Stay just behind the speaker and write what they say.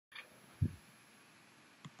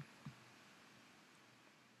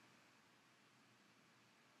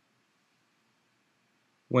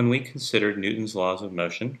When we considered Newton's laws of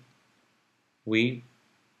motion, we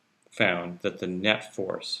found that the net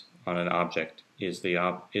force on an object is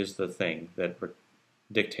the thing that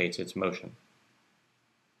dictates its motion.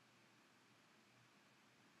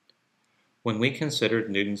 When we considered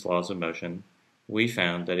Newton's laws of motion, we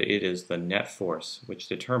found that it is the net force which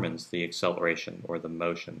determines the acceleration or the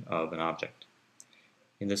motion of an object.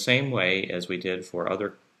 In the same way as we did for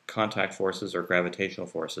other contact forces or gravitational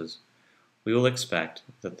forces, we will expect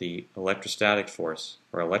that the electrostatic force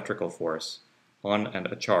or electrical force on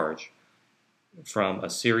a charge from a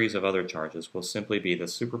series of other charges will simply be the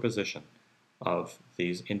superposition of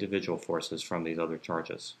these individual forces from these other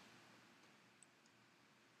charges.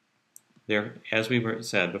 As we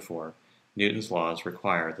said before, Newton's laws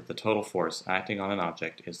require that the total force acting on an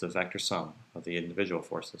object is the vector sum of the individual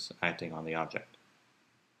forces acting on the object.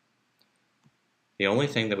 The only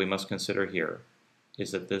thing that we must consider here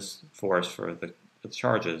is that this force for the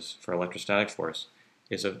charges for electrostatic force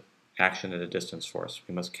is an action at a distance force.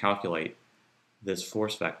 We must calculate this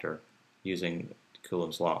force vector using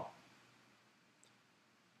Coulomb's law.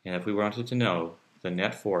 And if we wanted to know the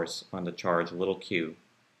net force on the charge little q,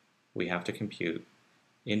 we have to compute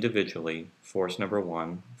individually force number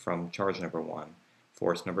 1 from charge number 1,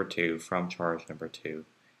 force number 2 from charge number 2,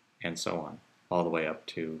 and so on, all the way up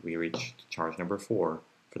to we reach charge number 4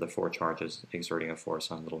 for the 4 charges exerting a force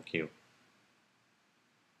on little q.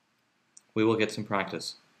 We will get some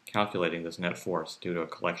practice calculating this net force due to a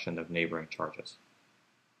collection of neighboring charges.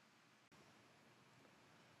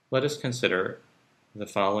 Let us consider the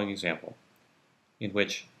following example, in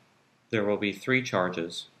which there will be 3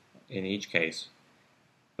 charges in each case,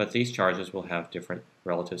 but these charges will have different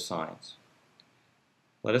relative signs.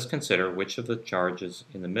 Let us consider which of the charges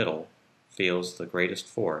in the middle feels the greatest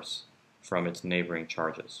force from its neighboring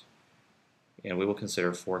charges. And we will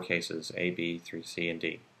consider 4 cases, A, B, through C, and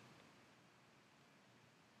D.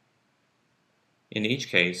 In each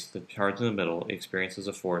case, the charge in the middle experiences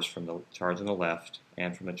a force from the charge on the left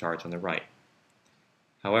and from the charge on the right.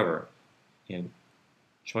 However, in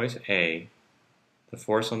choice A, the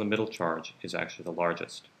force on the middle charge is actually the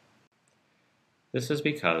largest. This is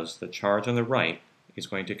because the charge on the right is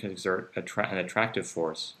going to exert an attractive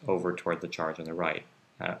force over toward the charge on the right,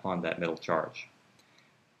 on that middle charge.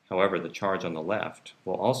 However, the charge on the left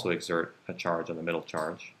will also exert a charge on the middle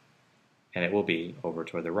charge, and it will be over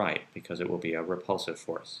toward the right because it will be a repulsive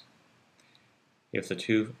force. If the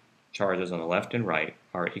 2 charges on the left and right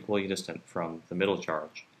are equally distant from the middle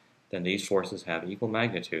charge, then these forces have equal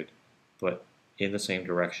magnitude, but in the same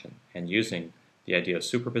direction, and using the idea of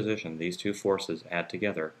superposition, these 2 forces add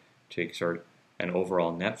together to exert an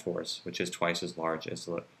overall net force which is twice as large as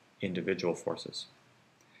the individual forces.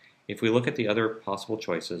 If we look at the other possible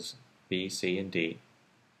choices, B, C, and D,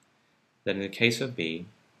 then in the case of B,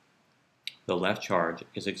 the left charge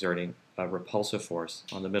is exerting a repulsive force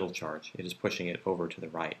on the middle charge. It is pushing it over to the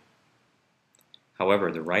right.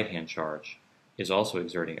 However, the right-hand charge is also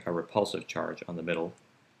exerting a repulsive charge on the middle,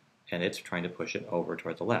 and it's trying to push it over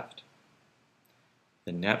toward the left.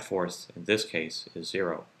 The net force in this case is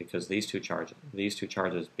 0 because these two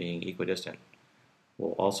charges being equidistant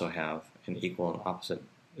will also have an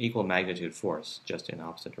equal magnitude force, just in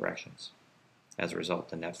opposite directions. As a result,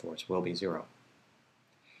 the net force will be 0.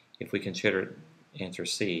 If we consider answer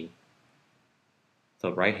C,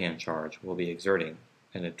 the right-hand charge will be exerting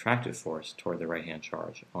an attractive force toward the right-hand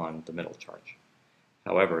charge on the middle charge.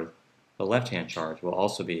 However, the left-hand charge will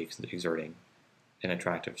also be exerting an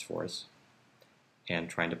attractive force and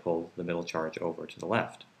trying to pull the middle charge over to the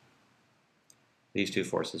left. These 2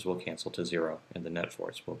 forces will cancel to 0, and the net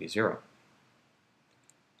force will be 0.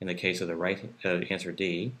 In the case of the answer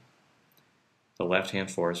D, the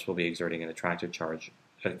left-hand force will be exerting an attractive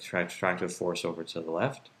force over to the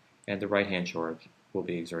left, and the right-hand charge will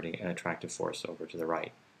be exerting an attractive force over to the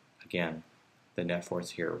right. Again, the net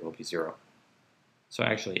force here will be 0. So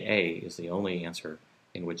actually A is the only answer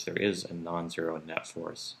in which there is a non-zero net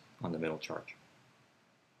force on the middle charge.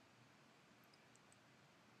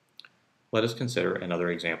 Let us consider another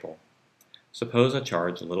example. Suppose a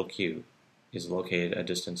charge little q is located a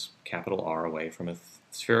distance capital R away from a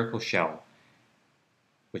spherical shell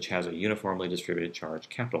which has a uniformly distributed charge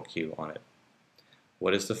capital Q on it.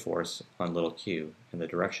 What is the force on little q and the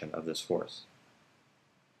direction of this force?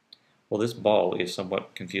 Well, this ball is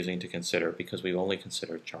somewhat confusing to consider because we've only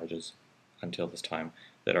considered charges until this time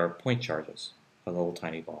that are point charges, a little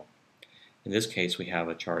tiny ball. In this case, we have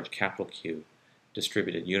a charge capital Q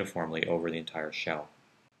distributed uniformly over the entire shell.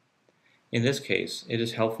 In this case, it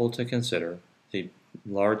is helpful to consider the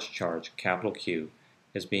large charge capital Q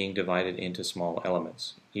is being divided into small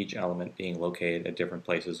elements, each element being located at different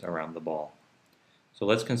places around the ball. So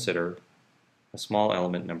let's consider a small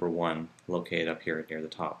element number 1 located up here near the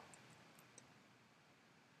top.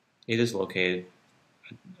 It is located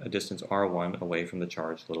a distance r1 away from the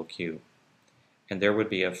charge little q, and there would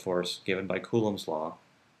be a force given by Coulomb's law,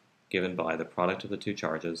 given by the product of the two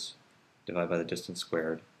charges divided by the distance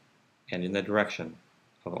squared, and in the direction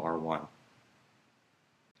of r1.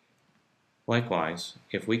 Likewise,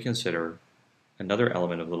 if we consider another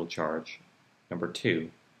element of little charge, number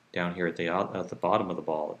 2, down here at the bottom of the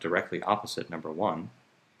ball, directly opposite number 1,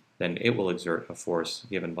 then it will exert a force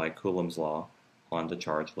given by Coulomb's law on the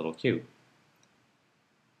charge little q.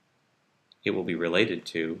 It will be related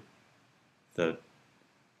to the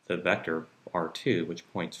vector r2,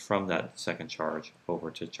 which points from that second charge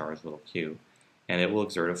over to charge little q, and it will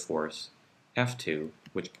exert a force F2,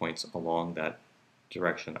 which points along that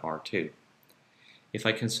direction r2. If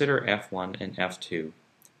I consider F1 and F2,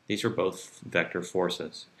 these are both vector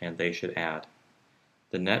forces, and they should add.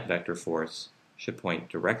 The net vector force should point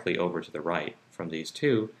directly over to the right from these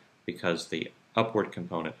two, because the upward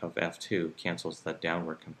component of F2 cancels the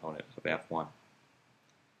downward component of F1.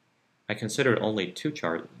 I considered only two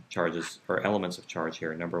charges, or elements of charge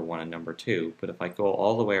here, number 1 and number 2, but if I go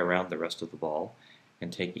all the way around the rest of the ball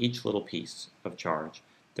and take each little piece of charge,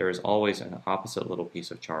 there is always an opposite little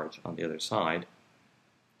piece of charge on the other side,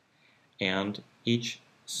 and each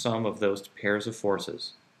sum of those pairs of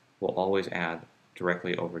forces will always add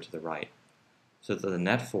directly over to the right, so that the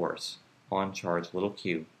net force on charge little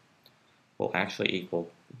q will actually equal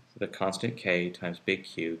the constant k times big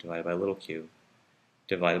Q divided by little q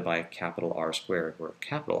divided by capital R squared, where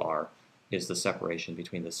capital R is the separation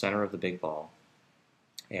between the center of the big ball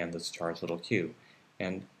and this charge little q,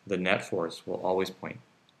 and the net force will always point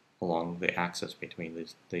along the axis between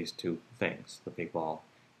these two things, the big ball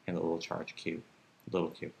and the little charge q, little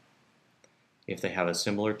q. If they have a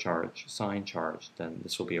similar charge, sign charge, then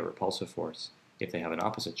this will be a repulsive force. If they have an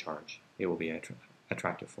opposite charge, it will be an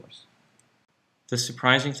attractive force. The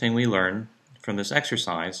surprising thing we learn from this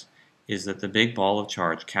exercise is that the big ball of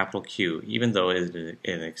charge, capital Q, even though it is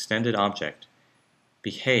an extended object,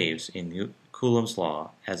 behaves in Coulomb's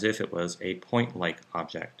law as if it was a point-like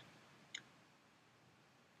object.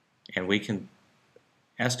 And we can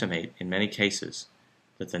estimate in many cases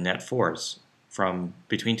that the net force from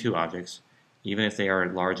between two objects, even if they are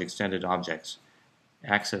large extended objects,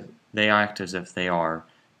 they act as if they are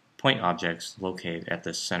point objects located at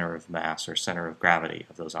the center of mass or center of gravity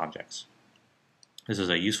of those objects. This is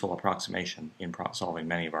a useful approximation in solving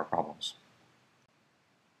many of our problems.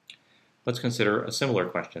 Let's consider a similar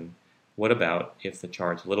question. What about if the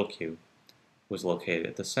charge little q was located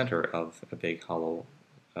at the center of a big hollow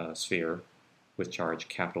sphere with charge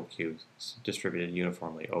capital Q distributed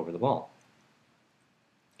uniformly over the ball?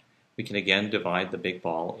 We can again divide the big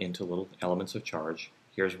ball into little elements of charge.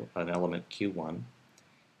 Here's an element q1.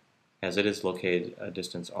 As it is located a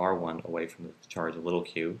distance r1 away from the charge little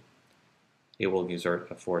q, it will exert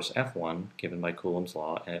a force F1 given by Coulomb's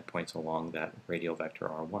law, and it points along that radial vector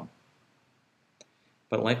r1.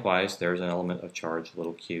 But likewise, there's an element of charge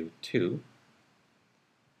little q2,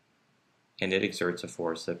 and it exerts a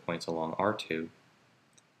force that points along r2,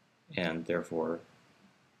 and therefore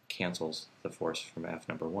cancels the force from F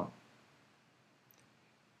number 1.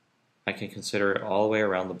 I can consider it all the way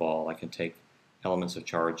around the ball. I can take elements of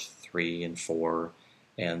charge 3 and 4,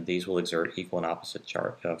 and these will exert equal and opposite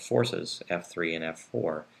forces, F3 and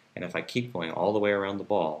F4. And if I keep going all the way around the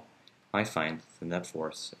ball, I find that the net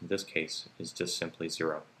force, in this case, is just simply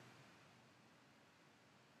 0.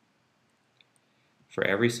 For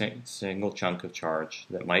every single chunk of charge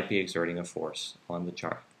that might be exerting a force on the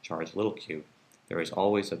charge little q, there is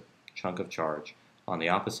always a chunk of charge on the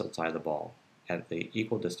opposite side of the ball at the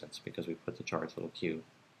equal distance, because we put the charge little q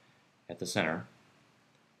at the center,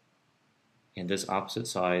 and this opposite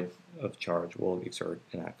side of charge will exert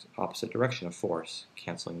an opposite direction of force,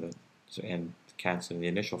 canceling the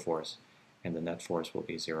initial force, and the net force will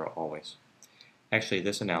be 0 always. Actually,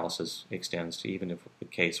 this analysis extends to even the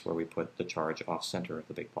case where we put the charge off-center of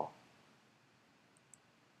the big ball.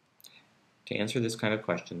 To answer this kind of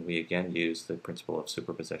question, we again use the principle of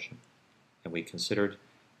superposition, and we considered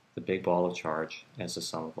the big ball of charge as the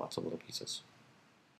sum of lots of little pieces.